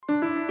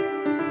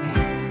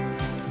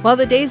Well,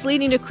 the days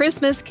leading to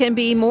Christmas can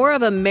be more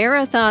of a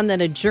marathon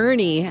than a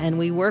journey, and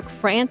we work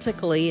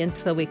frantically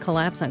until we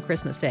collapse on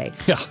Christmas Day.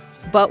 Yeah.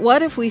 But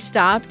what if we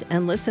stopped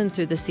and listened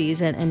through the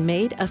season and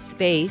made a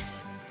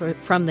space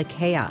from the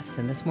chaos?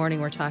 And this morning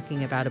we're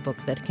talking about a book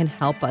that can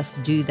help us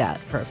do that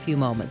for a few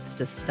moments,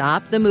 to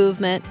stop the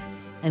movement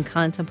and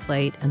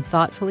contemplate and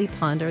thoughtfully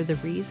ponder the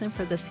reason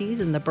for the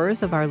season, the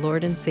birth of our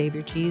Lord and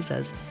Savior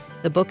Jesus.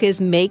 The book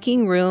is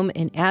Making Room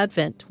in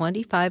Advent,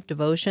 25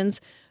 Devotions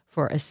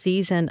for a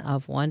Season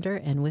of Wonder.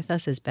 And with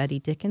us is Bette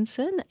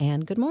Dickinson.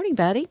 And good morning,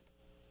 Bette.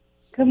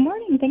 Good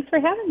morning. Thanks for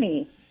having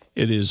me.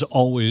 It is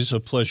always a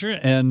pleasure,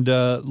 and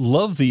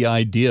love the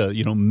idea,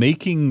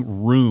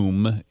 making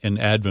room in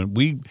Advent.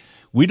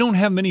 We don't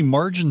have many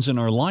margins in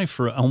our life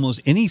for almost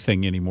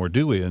anything anymore,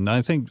 do we? And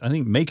I think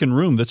making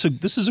room, this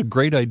is a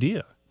great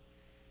idea.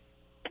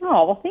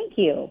 Oh, well, thank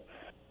you.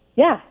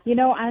 Yeah,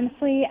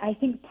 honestly, I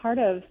think part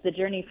of the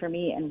journey for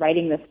me in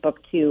writing this book,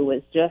 too,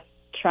 was just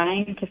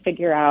trying to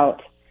figure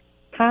out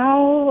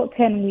how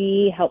can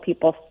we help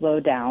people slow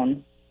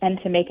down and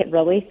to make it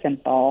really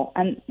simple.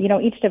 And,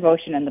 each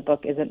devotion in the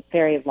book isn't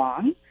very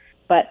long,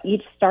 but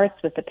each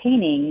starts with a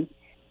painting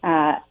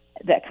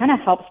that kind of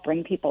helps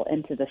bring people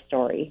into the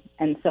story.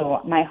 And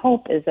so my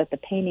hope is that the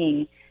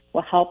painting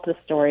will help the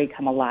story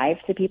come alive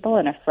to people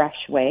in a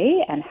fresh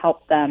way and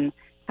help them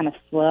kind of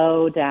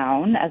slow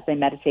down as they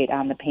meditate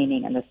on the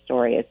painting and the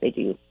story as they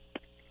do.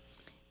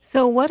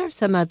 So what are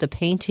some of the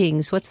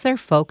paintings? What's their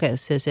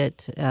focus? Is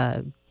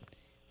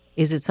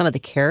it some of the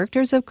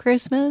characters of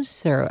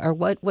Christmas, or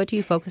what do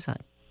you focus on?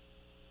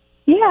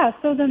 Yeah,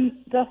 so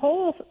the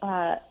whole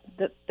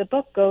the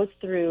book goes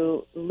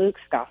through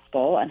Luke's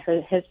gospel and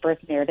his birth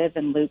narrative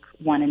in Luke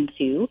 1 and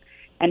 2,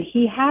 and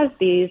he has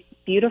these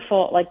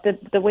beautiful, like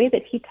the way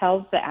that he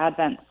tells the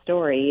Advent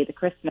story, the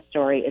Christmas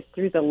story, is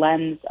through the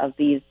lens of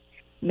these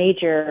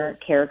major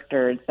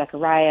characters: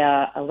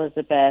 Zechariah,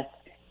 Elizabeth,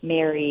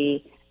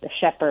 Mary, the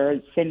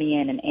shepherds,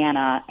 Simeon, and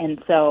Anna.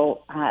 And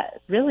so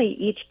really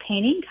each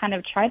painting kind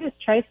of tries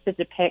to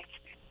depict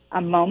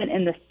a moment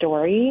in the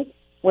story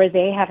where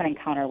they have an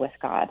encounter with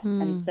God.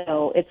 And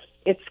so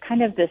it's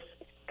kind of this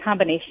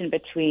combination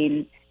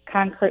between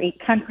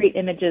concrete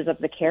images of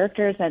the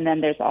characters, and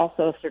then there's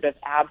also sort of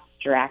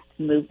abstract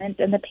movement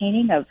in the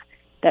painting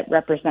that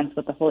represents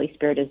what the Holy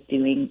Spirit is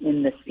doing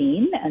in the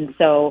scene. And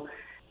so,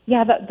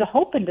 yeah, the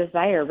hope and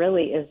desire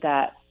really is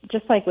that,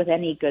 just like with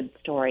any good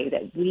story,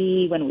 that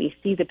when we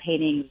see the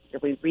paintings or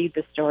we read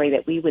the story,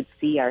 that we would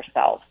see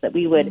ourselves, that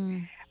we would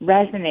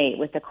resonate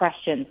with the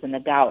questions and the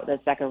doubt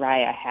that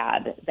Zechariah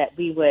had, that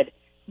we would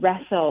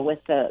wrestle with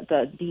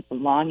the deep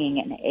longing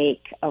and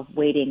ache of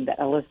waiting that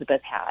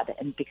Elizabeth had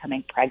and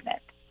becoming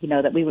pregnant,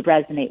 that we would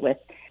resonate with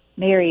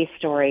Mary's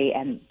story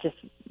and just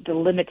the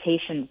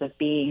limitations of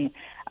being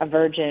a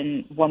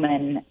virgin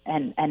woman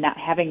and not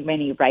having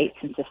many rights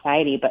in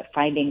society, but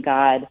finding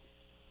God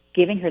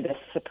giving her this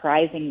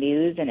surprising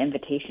news and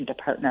invitation to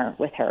partner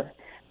with her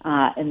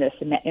in this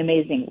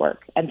amazing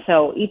work. And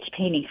so each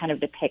painting kind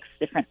of depicts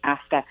different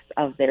aspects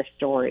of their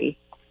story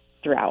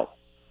throughout.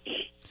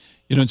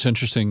 It's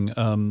interesting.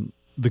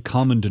 The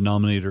common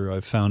denominator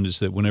I've found is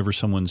that whenever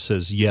someone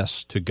says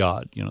yes to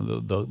God,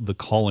 the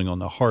calling on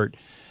the heart,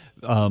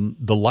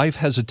 the life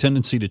has a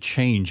tendency to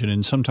change,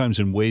 and sometimes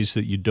in ways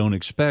that you don't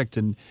expect.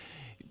 And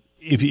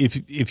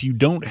if you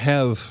don't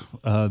have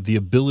the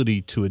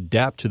ability to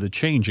adapt to the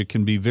change, it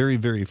can be very,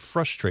 very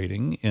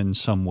frustrating in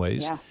some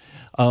ways. Yeah.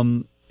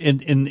 And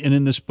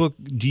in this book,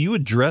 do you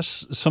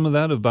address some of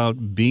that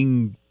about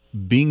being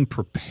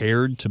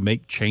prepared to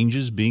make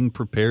changes, being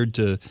prepared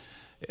to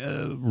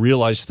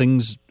realize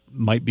things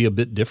might be a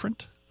bit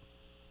different?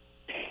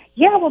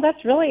 Yeah, well,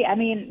 that's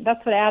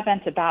what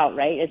Advent's about,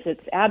 right?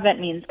 It's Advent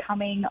means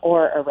coming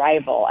or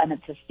arrival, and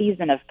it's a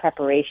season of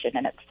preparation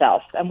in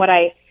itself. And what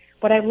I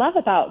love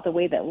about the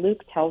way that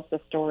Luke tells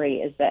the story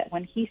is that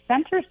when he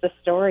centers the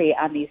story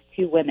on these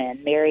two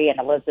women, Mary and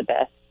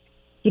Elizabeth,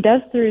 he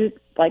does through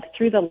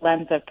the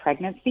lens of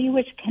pregnancy,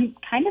 which can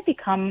kind of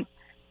become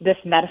this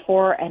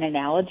metaphor and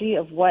analogy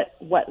of what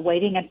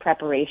waiting and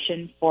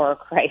preparation for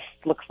Christ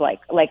looks like.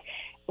 Like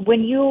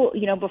when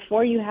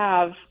before you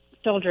have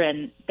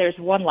children, there's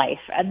one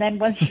life, and then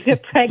once you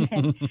get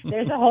pregnant,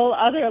 there's a whole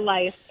other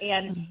life.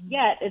 And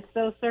yet it's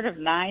those sort of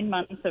 9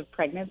 months of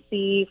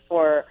pregnancy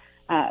for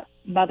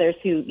mothers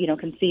who,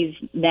 conceive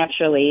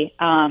naturally.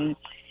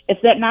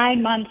 It's that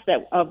 9 months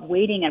of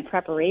waiting and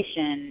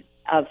preparation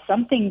of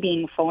something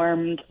being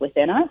formed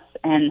within us,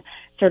 and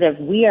sort of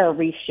we are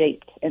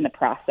reshaped in the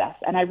process.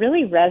 And I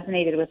really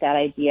resonated with that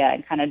idea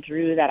and kind of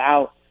drew that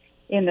out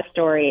in the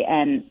story.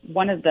 And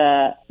one of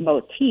the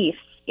motifs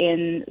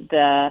in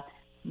the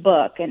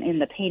book and in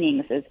the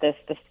paintings is the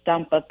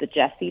stump of the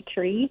Jesse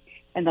tree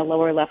in the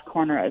lower left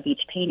corner of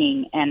each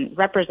painting, and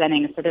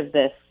representing sort of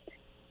this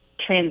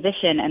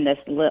transition and this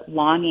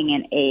longing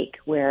and ache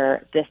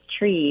where this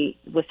tree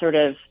was sort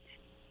of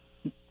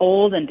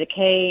old and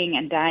decaying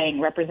and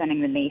dying,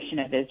 representing the nation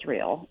of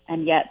Israel.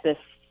 And yet that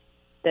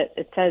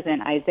it says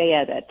in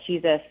Isaiah that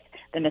Jesus,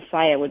 the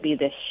Messiah, would be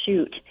this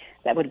shoot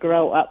that would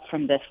grow up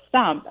from this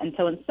stump. And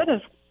so instead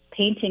of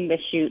painting the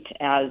shoot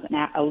as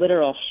a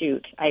literal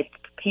shoot. I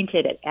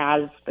painted it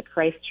as the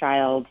Christ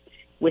child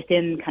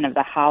within kind of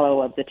the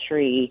hollow of the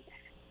tree,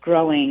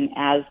 growing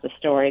as the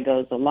story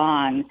goes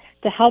along,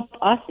 to help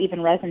us even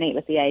resonate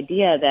with the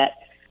idea that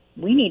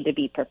we need to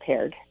be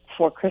prepared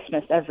for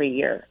Christmas every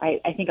year.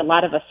 I think a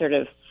lot of us sort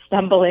of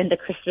stumble into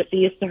Christmas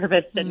Eve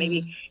service and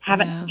maybe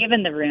haven't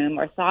given the room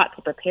or thought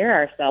to prepare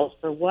ourselves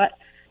for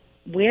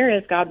where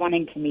is God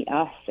wanting to meet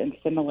us in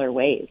similar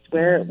ways?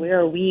 Where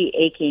are we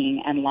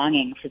aching and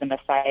longing for the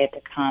Messiah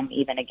to come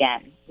even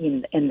again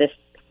in this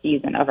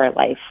season of our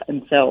life?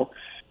 And so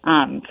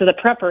the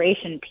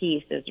preparation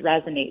piece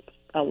resonates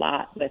a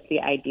lot with the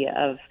idea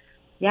of,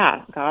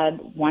 God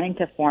wanting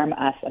to form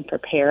us and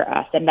prepare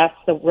us. And that's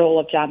the role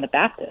of John the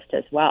Baptist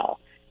as well,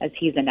 as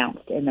he's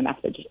announced in the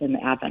message in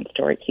the Advent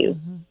story too.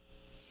 Mm-hmm.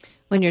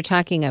 When you're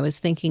talking, I was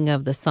thinking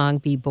of the song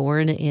Be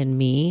Born in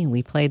Me.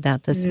 We played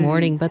that this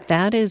morning, but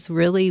that is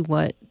really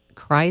what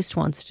Christ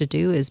wants to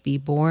do, is be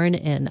born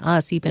in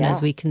us, even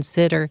as we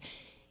consider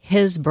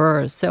his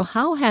birth. So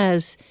how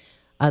has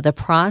the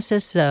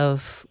process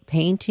of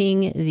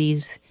painting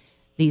these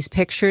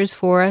pictures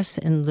for us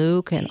in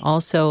Luke and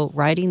also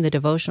writing the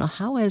devotional,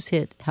 how has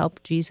it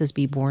helped Jesus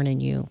be born in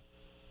you?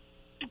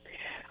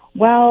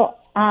 Well,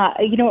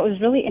 it was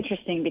really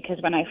interesting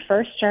because when I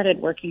first started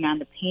working on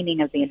the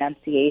painting of the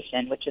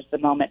Annunciation, which is the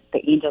moment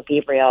the angel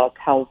Gabriel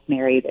tells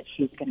Mary that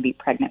she's going to be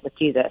pregnant with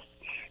Jesus,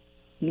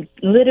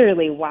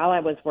 literally while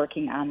I was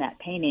working on that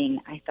painting,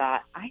 I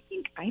thought, I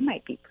think I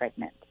might be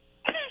pregnant.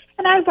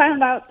 And I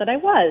found out that I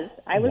was.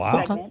 I was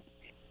pregnant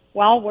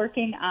while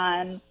working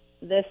on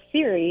this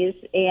series,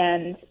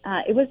 and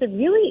it was a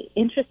really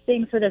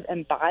interesting sort of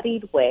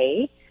embodied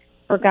way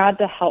for God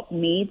to help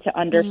me to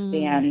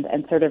understand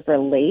and sort of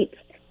relate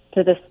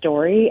to the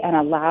story and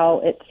allow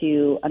it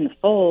to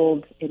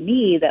unfold in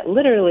me, that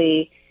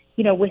literally,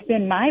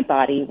 within my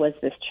body was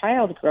this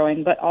child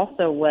growing, but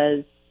also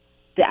was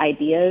the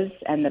ideas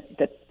and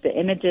the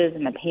images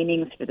and the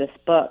paintings for this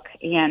book.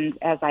 And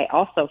as I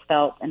also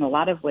felt in a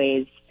lot of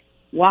ways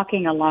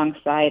walking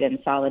alongside in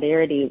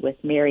solidarity with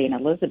Mary and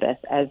Elizabeth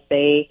as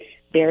they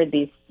bared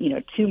these,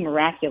 two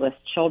miraculous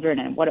children,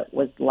 and what it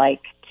was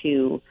like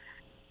to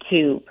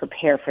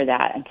prepare for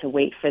that and to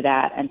wait for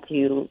that and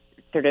to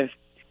sort of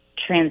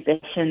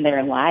transition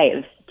their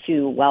lives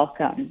to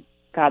welcome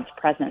God's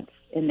presence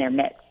in their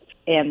midst.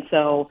 And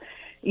so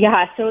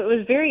it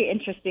was very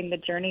interesting, the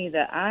journey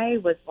that I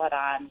was led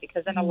on,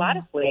 because in a lot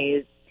of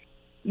ways,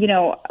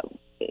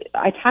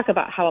 I talk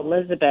about how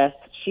Elizabeth,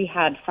 she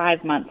had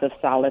 5 months of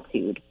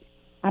solitude.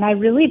 And I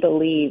really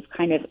believe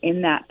kind of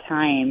in that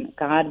time,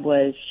 God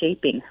was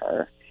shaping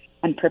her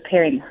and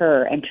preparing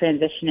her and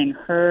transitioning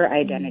her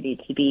identity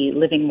to be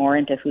living more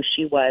into who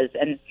she was.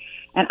 And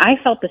I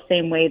felt the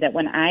same way, that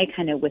when I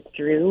kind of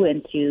withdrew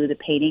into the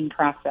painting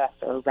process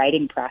or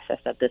writing process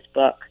of this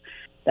book,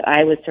 that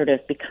I was sort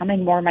of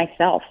becoming more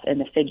myself in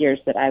the figures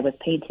that I was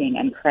painting,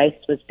 and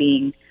Christ was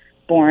being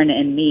born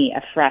in me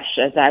afresh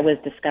as I was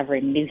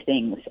discovering new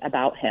things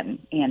about him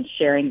and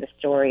sharing the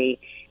story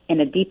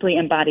in a deeply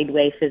embodied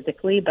way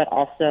physically, but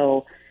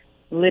also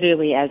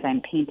literally as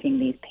I'm painting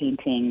these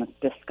paintings,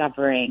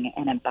 discovering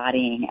and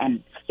embodying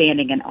and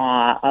standing in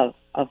awe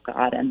of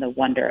God and the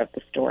wonder of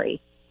the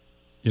story.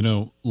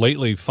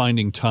 Lately,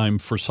 finding time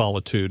for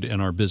solitude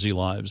in our busy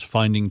lives,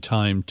 finding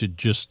time to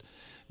just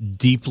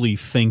deeply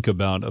think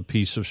about a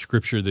piece of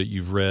scripture that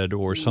you've read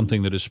or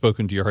something that has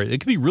spoken to your heart,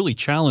 it can be really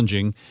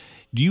challenging.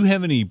 Do you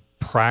have any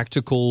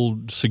practical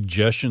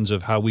suggestions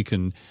of how we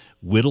can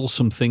whittle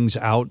some things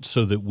out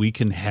so that we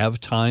can have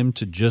time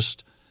to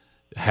just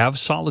have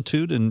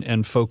solitude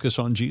and focus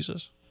on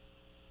Jesus?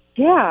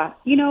 Yeah.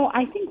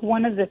 I think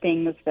one of the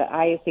things that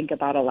I think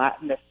about a lot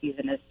in this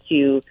season is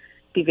to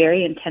be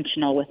very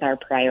intentional with our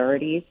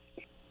priorities,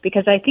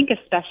 because I think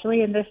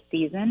especially in this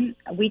season,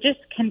 we just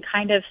can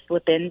kind of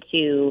slip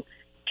into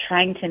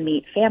trying to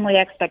meet family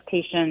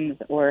expectations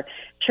or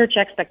church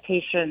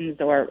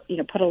expectations, or,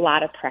 put a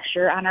lot of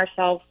pressure on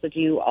ourselves to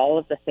do all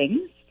of the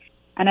things.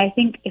 And I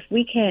think if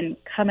we can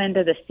come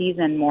into the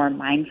season more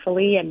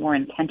mindfully and more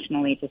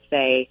intentionally to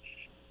say,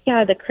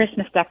 the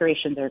Christmas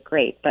decorations are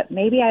great, but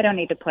maybe I don't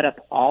need to put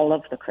up all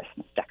of the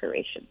Christmas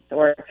decorations,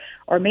 or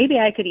maybe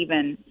I could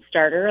even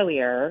start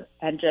earlier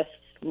and just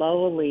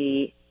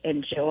slowly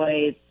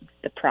enjoy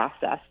the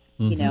process,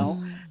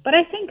 But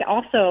I think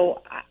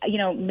also,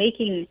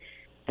 making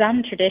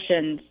some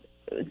traditions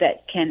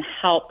that can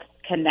help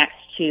connect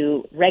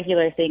to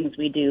regular things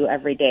we do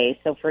every day.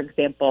 So, for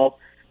example,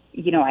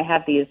 I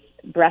have these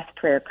breath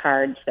prayer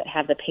cards that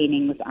have the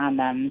paintings on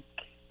them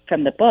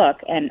from the book,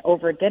 and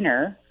over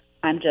dinner,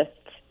 I'm just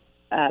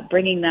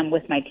bringing them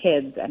with my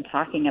kids and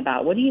talking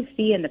about, what do you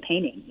see in the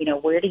painting?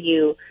 Where do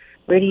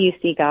you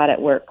see God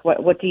at work?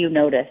 What do you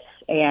notice?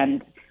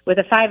 And with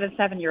a 5 and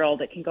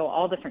 7-year-old, it can go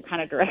all different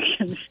kind of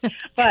directions.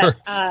 But,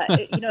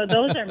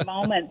 those are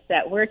moments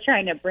that we're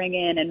trying to bring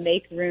in and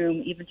make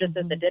room, even just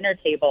at the dinner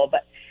table.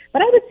 But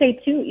I would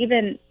say, too,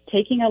 even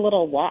taking a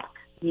little walk,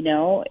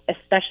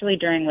 especially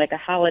during like a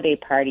holiday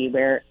party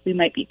where we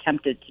might be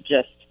tempted to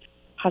just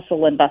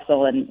hustle and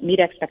bustle and meet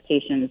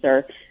expectations,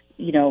 or,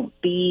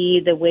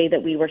 be the way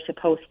that we were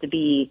supposed to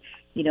be,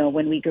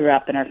 when we grew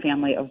up in our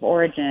family of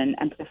origin,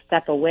 and to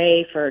step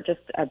away for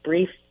just a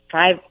brief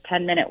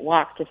 5-10 minute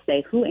walk to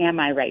say, who am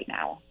I right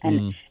now?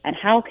 And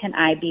how can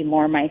I be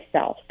more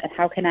myself? And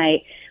how can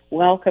I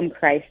welcome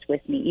Christ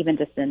with me, even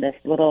just in this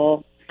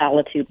little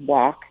solitude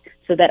walk,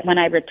 so that when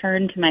I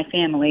return to my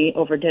family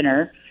over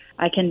dinner,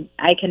 I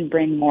can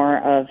bring more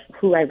of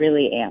who I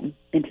really am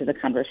into the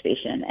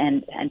conversation,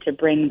 and to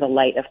bring the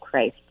light of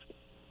Christ.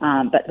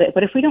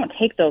 But if we don't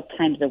take those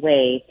times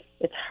away,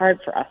 it's hard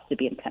for us to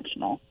be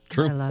intentional.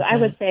 True. I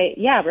would say,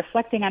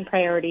 reflecting on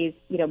priorities,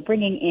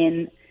 bringing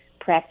in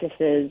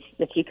practices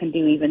that you can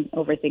do even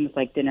over things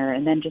like dinner,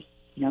 and then just,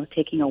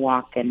 taking a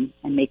walk and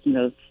making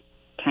those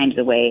times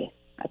away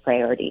a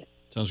priority.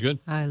 Sounds good.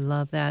 I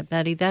love that,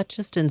 Betty. That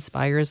just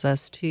inspires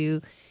us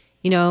to,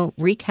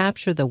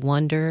 recapture the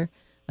wonder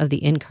of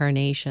the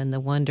incarnation, the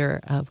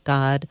wonder of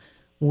God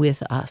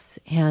with us.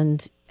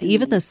 And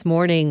even this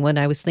morning, when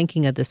I was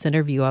thinking of this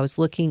interview, I was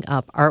looking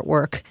up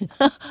artwork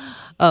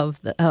of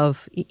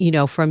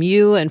from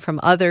you and from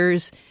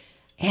others.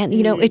 And,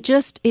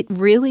 it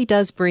really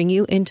does bring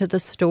you into the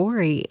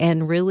story,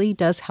 and really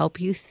does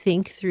help you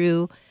think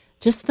through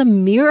just the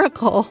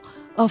miracle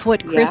of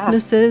what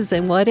Christmas is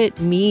and what it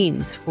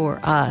means for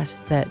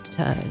us,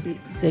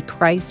 that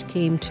Christ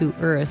came to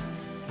earth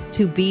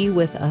to be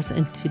with us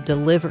and to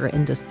deliver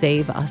and to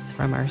save us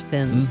from our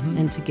sins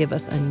and to give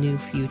us a new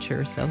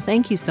future. So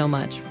thank you so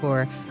much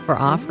for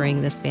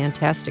offering this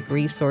fantastic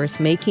resource,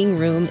 Making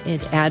Room in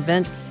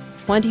Advent,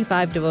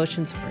 25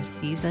 devotions for a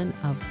season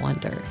of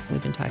wonder.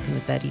 We've been talking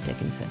with Bette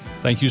Dickinson.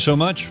 Thank you so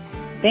much.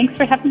 Thanks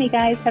for having me,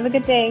 guys. Have a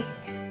good day.